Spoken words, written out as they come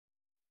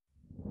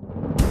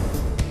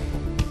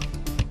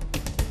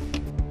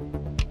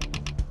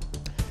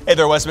Hey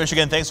there, West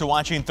Michigan. Thanks for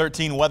watching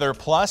 13 Weather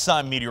Plus.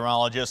 I'm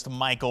meteorologist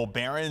Michael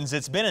Behrens.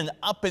 It's been an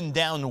up and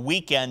down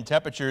weekend.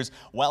 Temperatures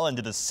well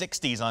into the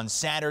 60s on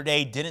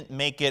Saturday. Didn't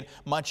make it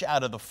much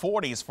out of the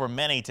 40s for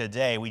many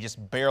today. We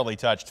just barely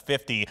touched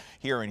 50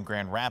 here in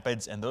Grand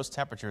Rapids, and those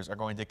temperatures are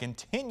going to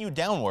continue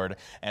downward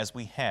as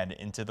we head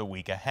into the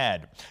week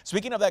ahead.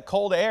 Speaking of that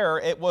cold air,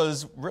 it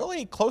was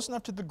really close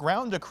enough to the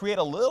ground to create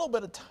a little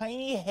bit of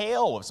tiny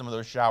hail with some of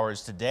those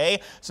showers today.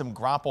 Some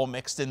graupel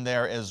mixed in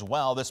there as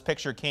well. This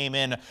picture came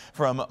in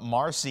from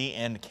Marcy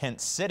and Kent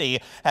City.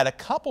 Had a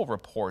couple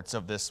reports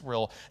of this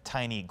real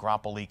tiny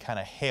graupel-y kind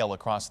of hail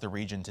across the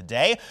region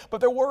today, but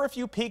there were a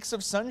few peaks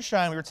of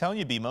sunshine. We were telling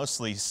you it'd be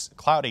mostly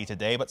cloudy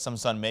today, but some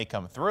sun may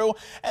come through,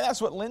 and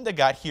that's what Linda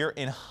got here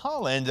in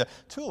Holland.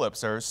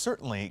 Tulips are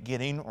certainly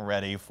getting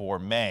ready for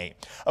May.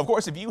 Of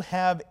course, if you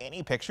have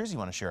any pictures you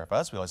want to share with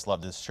us, we always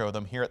love to show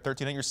them here at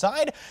 13 on your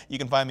side. You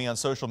can find me on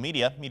social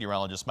media,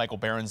 meteorologist Michael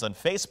Behrens on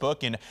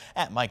Facebook and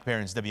at Mike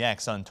Behrens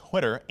WX on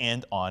Twitter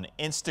and on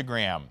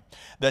Instagram.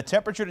 The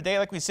temperature today,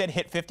 like we said,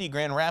 hit 50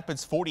 Grand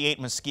Rapids, 48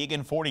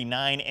 Muskegon,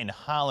 49 in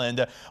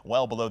Holland,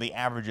 well below the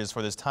averages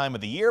for this time of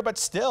the year, but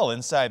still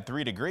inside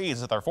 3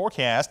 degrees with our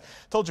forecast.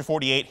 Told you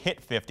 48 hit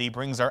 50,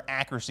 brings our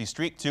accuracy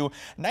streak to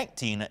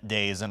 19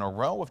 days in a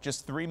row with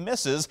just 3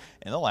 misses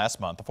in the last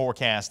month of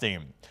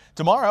forecasting.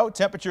 Tomorrow,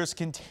 temperatures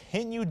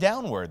continue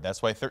downward.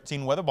 That's why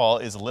 13 weather ball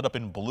is lit up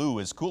in blue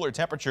as cooler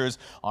temperatures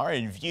are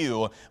in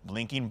view,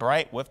 blinking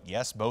bright with,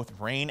 yes, both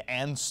rain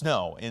and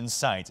snow in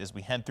sight as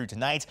we head through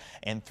tonight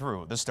and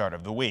through the start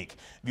of the week.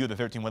 View of the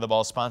 13 weather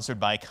ball sponsored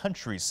by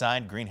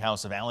Countryside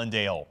Greenhouse of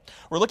Allendale.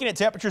 We're looking at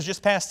temperatures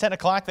just past 10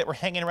 o'clock that were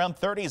hanging around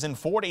 30s and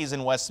 40s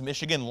in West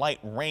Michigan. Light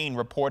rain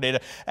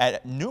reported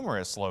at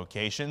numerous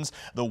locations.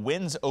 The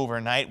winds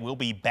overnight will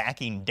be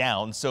backing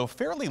down, so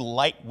fairly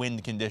light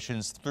wind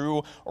conditions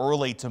through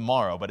early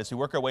tomorrow. But as we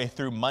work our way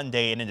through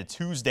Monday and into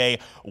Tuesday,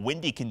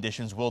 windy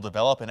conditions will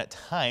develop, and at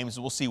times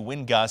we'll see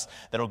wind gusts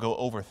that'll go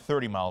over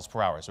 30 miles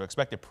per hour. So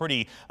expect a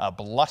pretty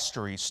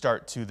blustery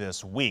start to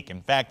this week.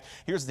 In fact,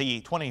 here's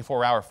the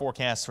 24-hour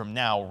forecast from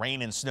now.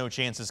 Rain and snow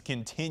chances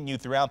continue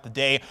throughout the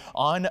day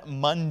on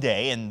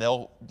Monday, and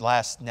they'll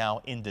last now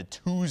into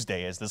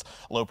Tuesday as this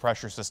low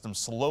pressure system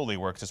slowly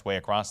works its way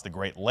across the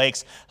Great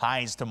Lakes.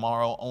 Highs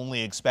tomorrow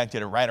only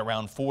expected at right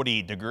around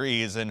 40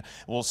 degrees and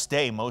will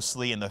stay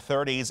mostly in the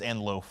 30s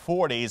and low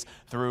 40s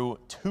through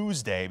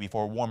Tuesday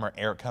before warmer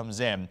air comes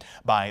in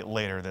by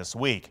later this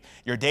week.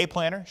 Your day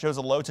planner shows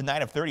a low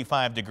tonight of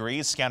 35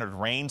 degrees. Scattered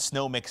rain,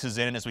 snow mixes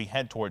in as we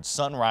head towards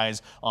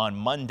sunrise on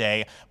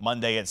Monday.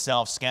 Monday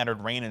itself,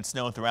 scattered rain and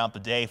snow throughout the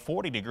day,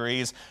 40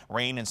 degrees.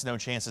 Rain and snow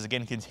chances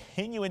again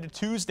continue into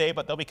Tuesday,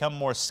 but they'll become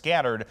more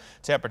scattered.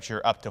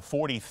 Temperature up to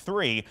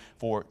 43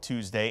 for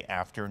Tuesday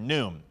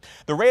afternoon.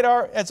 The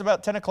radar at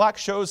about 10 o'clock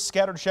shows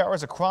scattered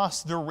showers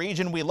across the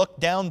region. We look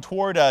down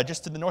toward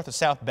just to the north of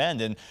South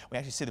Bend, and we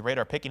actually see the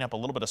radar picking up a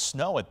little bit of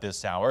snow at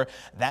this hour.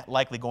 That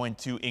likely going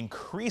to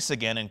increase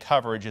again in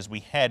coverage as we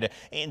head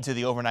into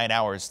the overnight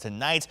hours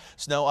tonight.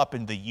 Snow up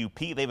in the UP.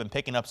 They've been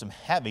picking up some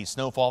heavy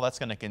snowfall. That's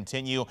going to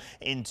continue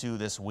into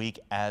this week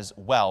as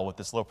well, with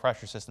this low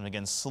pressure system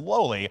again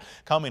slowly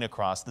coming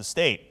across the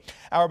state.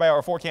 Hour by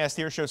hour forecast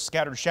here shows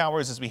scattered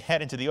showers as we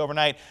head into the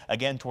overnight.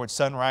 Again, towards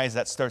sunrise,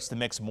 that starts to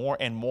mix more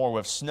and more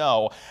with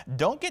snow.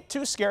 Don't get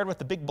too scared with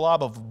the big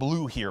blob of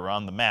blue here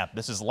on the map.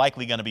 This is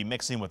likely going to be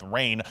mixing with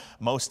rain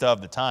most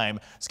of the time.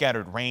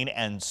 Scattered rain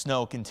and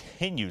snow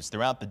continues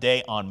throughout the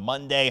day on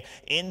Monday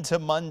into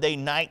Monday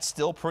night,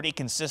 still pretty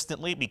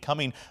consistently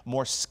becoming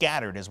more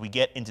scattered as we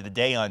get into the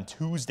day on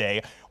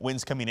Tuesday.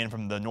 Winds coming in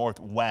from the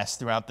northwest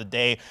throughout the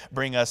day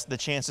bring us the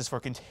chances for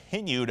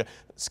continued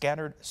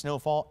scattered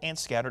snowfall and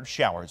scattered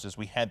showers as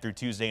we head through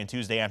Tuesday and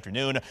Tuesday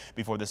afternoon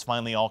before this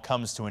finally all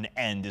comes to an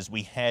end as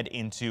we head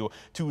into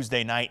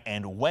Tuesday night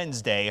and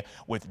Wednesday,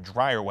 with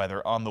drier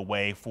weather on the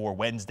way for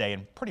Wednesday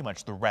and pretty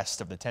much the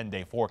rest of the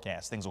 10-day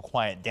forecast. Things will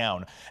quiet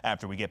down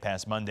after we get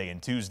past Monday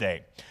and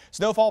Tuesday.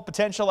 Snowfall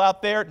potential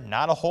out there,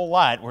 not a whole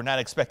lot. We're not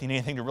expecting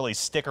anything to really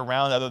stick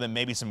around other than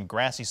maybe some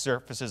grassy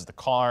surfaces, the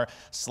car,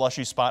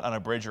 slushy spot on a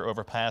bridge or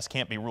overpass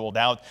can't be ruled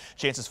out.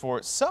 Chances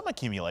for some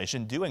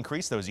accumulation do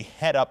increase though as you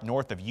head up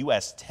north of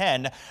US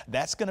 10.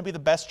 That's going to be the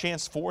best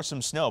chance for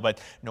some snow, but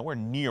nowhere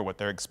near what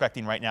they're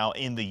expecting right now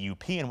in the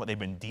UP and what they've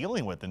been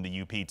dealing with in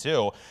the UP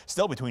too.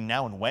 Still between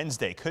now and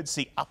Wednesday, could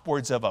see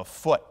upwards of a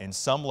foot in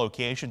some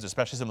locations,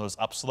 especially some of those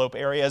upslope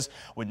areas.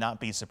 Would not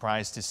be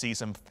surprised to see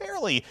some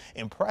fairly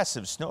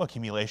impressive snow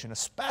accumulation,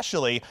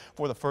 especially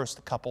for the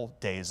first couple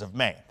days of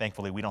May.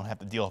 Thankfully, we don't have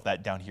to deal with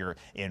that down here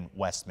in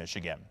West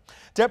Michigan.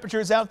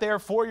 Temperatures out there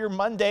for your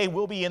Monday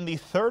will be in the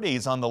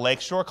 30s on the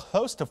lakeshore,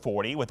 close to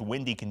 40 with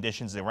windy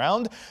conditions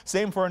around.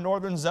 Same for our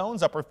northern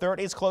zones, upper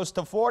 30s, close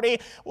to 40.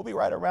 We'll be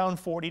right around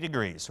 40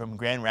 degrees from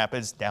Grand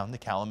Rapids down to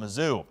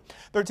Kalamazoo.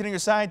 13 on your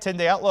side,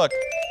 10-day outlook.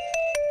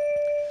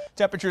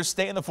 Temperatures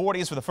stay in the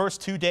 40s for the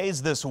first 2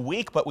 days this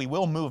week, but we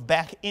will move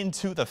back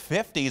into the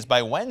 50s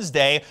by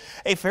Wednesday.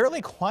 A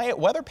fairly quiet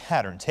weather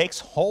pattern takes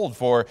hold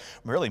for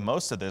really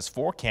most of this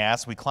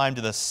forecast. We climb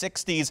to the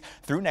 60s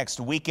through next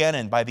weekend,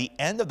 and by the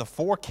end of the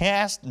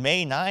forecast,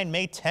 May 9,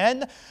 May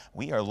 10,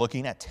 we are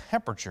looking at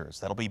temperatures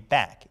that'll be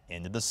back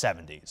into the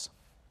 70s.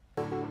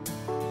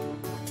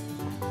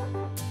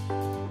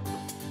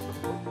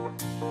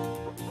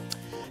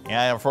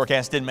 Yeah, our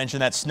forecast did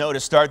mention that snow to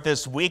start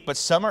this week, but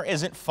summer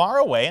isn't far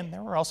away, and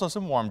there were also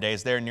some warm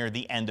days there near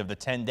the end of the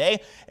 10-day.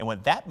 And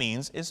what that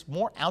means is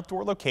more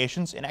outdoor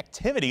locations and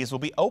activities will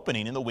be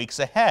opening in the weeks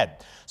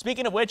ahead.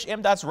 Speaking of which,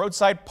 MDOT's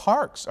roadside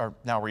parks are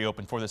now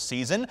reopened for the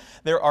season.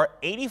 There are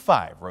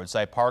 85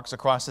 roadside parks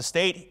across the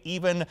state.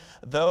 Even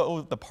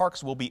though the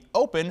parks will be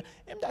open,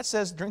 MDOT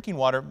says drinking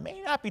water may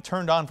not be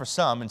turned on for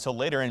some until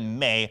later in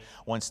May,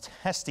 once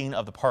testing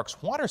of the park's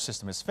water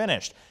system is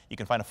finished. You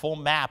can find a full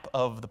map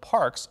of the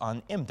parks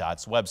on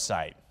MDOT's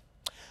website.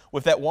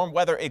 With that warm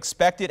weather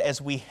expected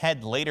as we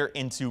head later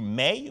into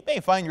May, you may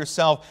find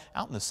yourself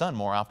out in the sun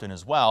more often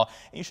as well.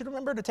 And you should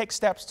remember to take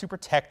steps to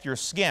protect your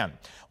skin.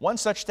 One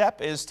such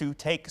step is to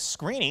take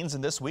screenings,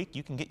 and this week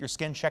you can get your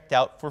skin checked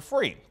out for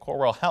free.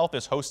 Corewell Health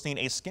is hosting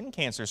a skin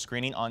cancer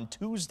screening on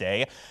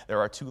Tuesday.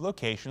 There are 2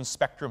 locations: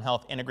 Spectrum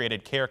Health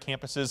Integrated Care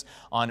campuses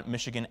on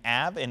Michigan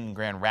Ave in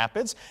Grand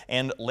Rapids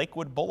and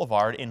Lakewood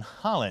Boulevard in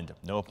Holland.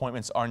 No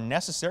appointments are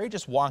necessary.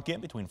 Just walk in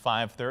between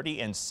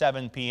 5:30 and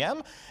 7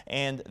 p.m.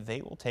 and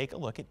they will take a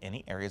look at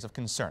any areas of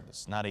concern. This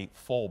is not a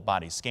full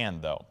body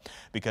scan though,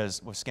 because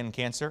with skin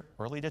cancer,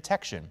 early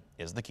detection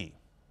is the key.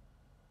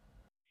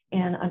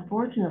 And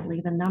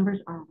unfortunately, the numbers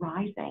are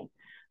rising.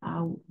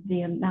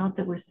 The amount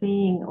that we're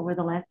seeing over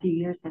the last few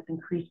years has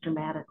increased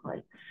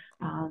dramatically.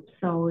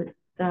 So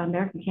the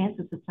American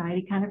Cancer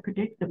Society kind of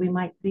predicts that we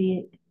might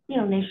see,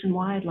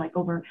 nationwide, like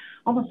over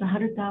almost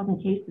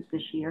 100,000 cases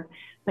this year,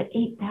 but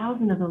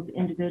 8,000 of those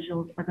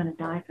individuals are going to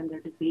die from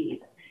their disease.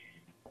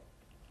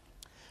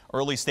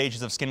 Early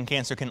stages of skin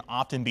cancer can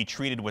often be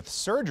treated with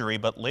surgery,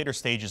 but later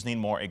stages need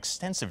more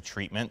extensive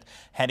treatment.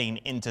 Heading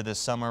into the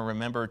summer,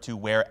 remember to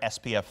wear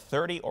SPF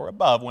 30 or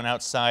above when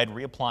outside,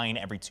 reapplying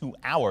every 2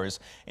 hours,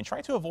 and try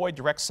to avoid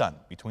direct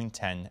sun between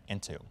 10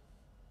 and 2.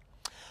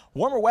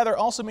 Warmer weather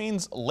also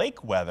means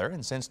lake weather,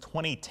 and since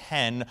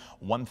 2010,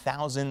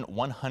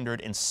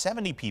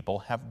 1,170 people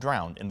have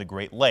drowned in the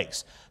Great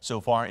Lakes. So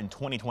far in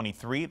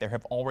 2023, there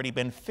have already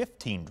been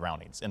 15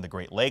 drownings in the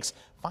Great Lakes,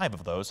 5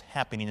 of those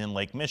happening in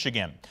Lake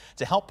Michigan.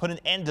 To help put an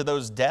end to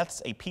those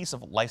deaths, a piece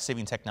of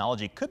life-saving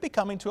technology could be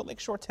coming to a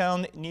lakeshore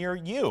town near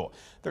you.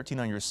 13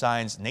 on your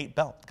side's Nate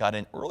Belt got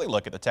an early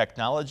look at the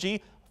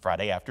technology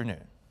Friday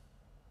afternoon.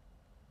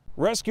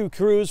 Rescue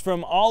crews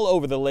from all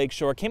over the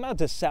lakeshore came out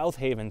to South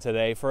Haven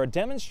today for a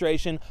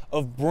demonstration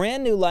of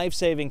brand new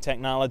life-saving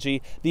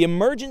technology, the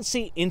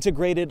Emergency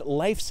Integrated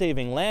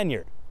Life-Saving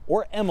Lanyard,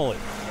 or EMILY.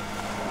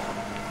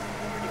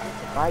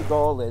 My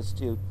goal is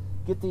to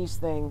get these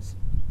things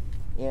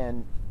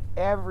in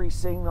every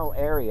single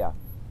area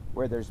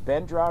where there's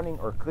been drowning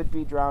or could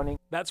be drowning.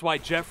 That's why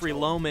Jeffrey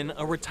Lohman,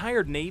 a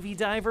retired Navy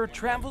diver,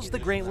 travels the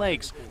Great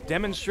Lakes,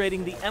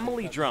 demonstrating the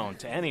EMILY drone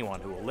to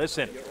anyone who will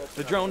listen.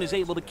 The drone is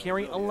able to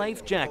carry a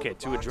life jacket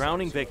to a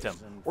drowning victim,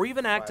 or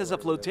even act as a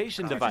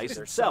flotation device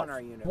itself.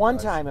 One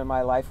time in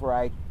my life where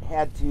I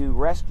had to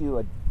rescue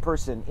a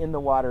person in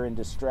the water in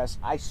distress,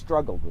 I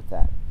struggled with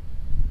that.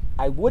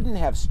 I wouldn't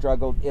have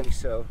struggled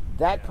if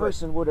that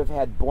person would have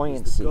had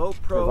buoyancy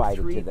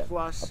provided to them.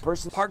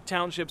 Park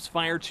Township's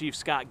Fire Chief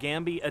Scott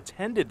Gamby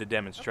attended the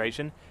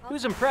demonstration. He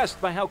was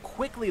impressed by how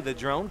quickly the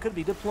drone could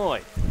be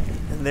deployed.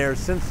 And there,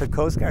 since the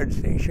Coast Guard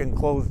station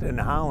closed in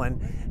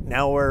Holland,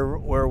 now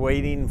we're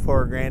waiting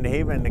for Grand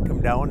Haven to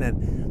come down,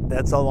 and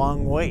that's a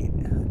long wait.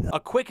 A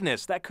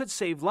quickness that could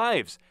save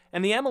lives,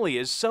 and the EMILY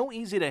is so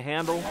easy to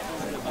handle.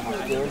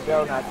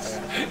 Donuts.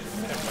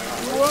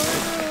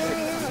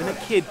 Even a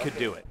kid could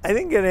do it. I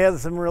think it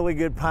has some really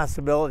good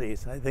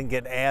possibilities. I think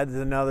it adds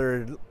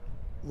another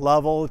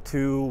level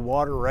to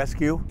water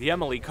rescue. The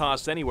EMILY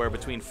costs anywhere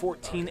between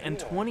 $14,000 and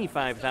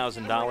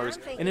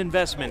 $25,000, an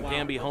investment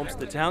Gamby hopes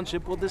the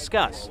township will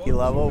discuss.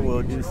 Level,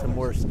 we'll do some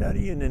more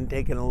studying and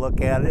taking a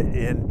look at it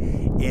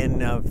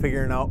in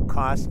figuring out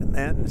cost and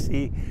that, and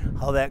see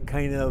how that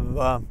kind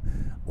of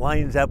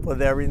lines up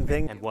with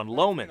everything. And one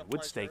Lohman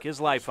would stake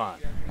his life on.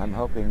 I'm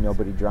hoping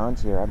nobody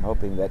drowns here. I'm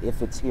hoping that if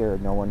it's here,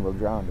 no one will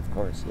drown, of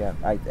course. Yeah,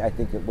 I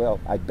think it will.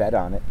 I bet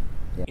on it.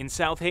 Yeah. In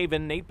South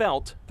Haven, Nate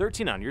Belt,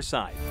 13 on your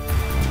side.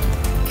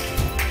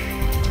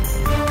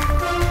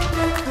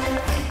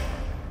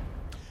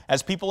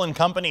 As people and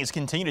companies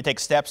continue to take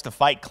steps to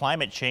fight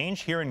climate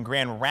change, here in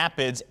Grand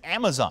Rapids,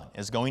 Amazon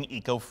is going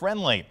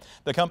eco-friendly.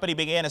 The company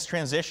began its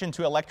transition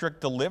to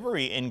electric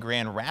delivery in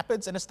Grand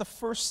Rapids, and it's the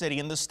first city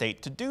in the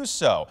state to do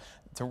so,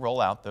 to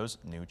roll out those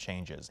new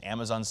changes.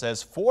 Amazon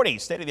says 40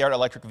 state-of-the-art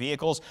electric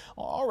vehicles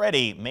are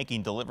already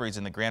making deliveries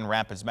in the Grand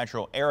Rapids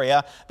metro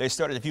area. They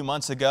started a few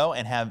months ago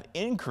and have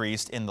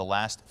increased in the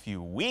last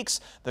few weeks.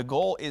 The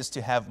goal is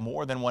to have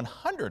more than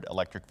 100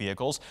 electric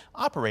vehicles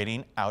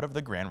operating out of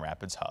the Grand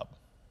Rapids hub.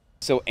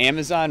 So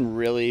Amazon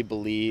really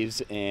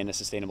believes in a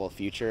sustainable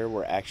future.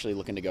 We're actually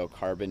looking to go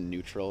carbon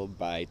neutral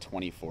by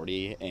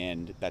 2040,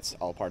 and that's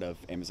all part of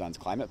Amazon's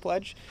climate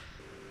pledge.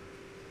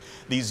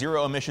 These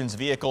zero-emissions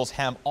vehicles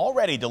have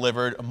already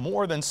delivered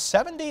more than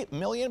 70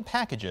 million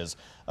packages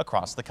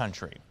across the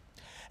country.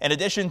 In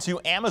addition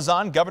to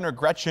Amazon, Governor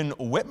Gretchen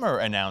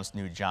Whitmer announced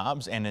new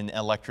jobs and an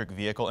electric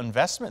vehicle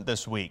investment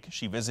this week.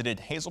 She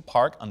visited Hazel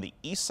Park on the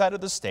east side of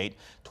the state.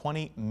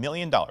 $20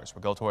 million will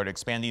go toward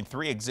expanding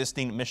 3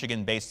 existing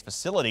Michigan-based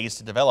facilities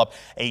to develop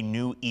a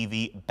new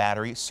EV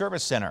battery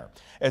service center.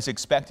 It's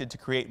expected to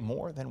create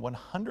more than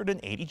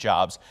 180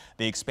 jobs.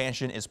 The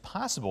expansion is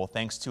possible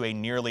thanks to a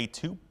nearly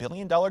 $2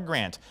 billion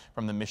grant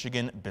from the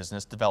Michigan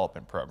Business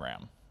Development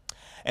Program.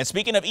 And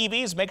speaking of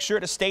EVs, make sure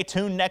to stay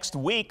tuned next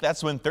week.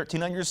 That's when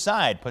 13 on Your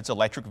Side puts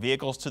electric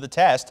vehicles to the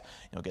test.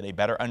 You'll get a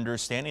better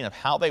understanding of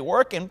how they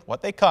work and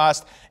what they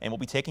cost, and we'll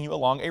be taking you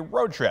along a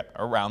road trip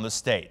around the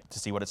state to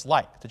see what it's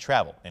like to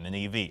travel in an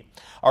EV.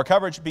 Our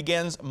coverage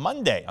begins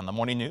Monday on the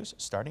morning news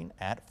starting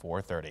at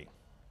 4:30.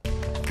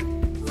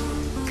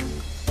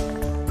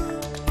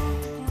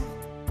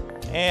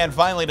 And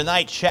finally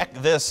tonight, check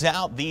this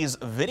out. These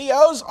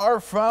videos are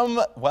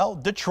from, well,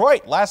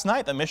 Detroit. Last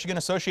night, the Michigan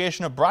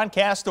Association of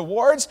Broadcast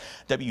Awards,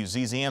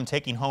 WZZM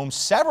taking home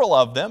several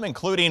of them,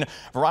 including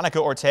Veronica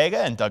Ortega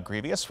and Doug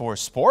Grevious for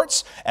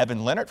sports,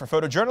 Evan Leonard for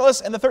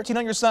photojournalists, and the 13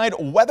 on Your Side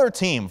weather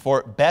team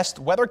for best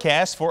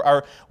weathercast for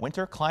our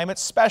winter climate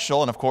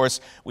special. And of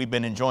course, we've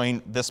been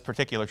enjoying this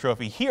particular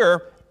trophy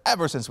here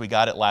ever since we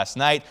got it last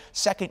night.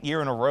 Second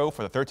year in a row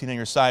for the 13 on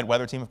Your Side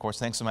weather team. Of course,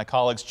 thanks to my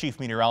colleagues, Chief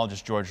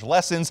Meteorologist George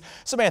Lessons,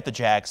 Samantha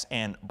Jacks,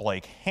 and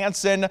Blake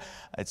Hansen.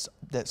 That's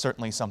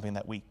certainly something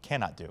that we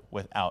cannot do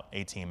without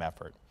a team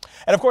effort.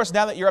 And of course,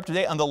 now that you're up to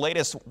date on the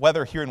latest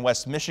weather here in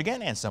West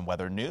Michigan and some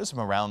weather news from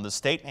around the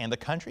state and the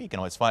country, you can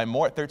always find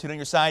more at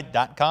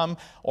 13onyourside.com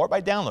or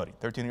by downloading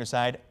 13 on Your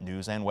Side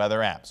news and weather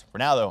apps. For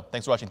now, though,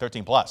 thanks for watching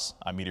 13 Plus.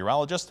 I'm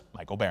meteorologist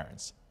Michael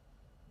Behrens.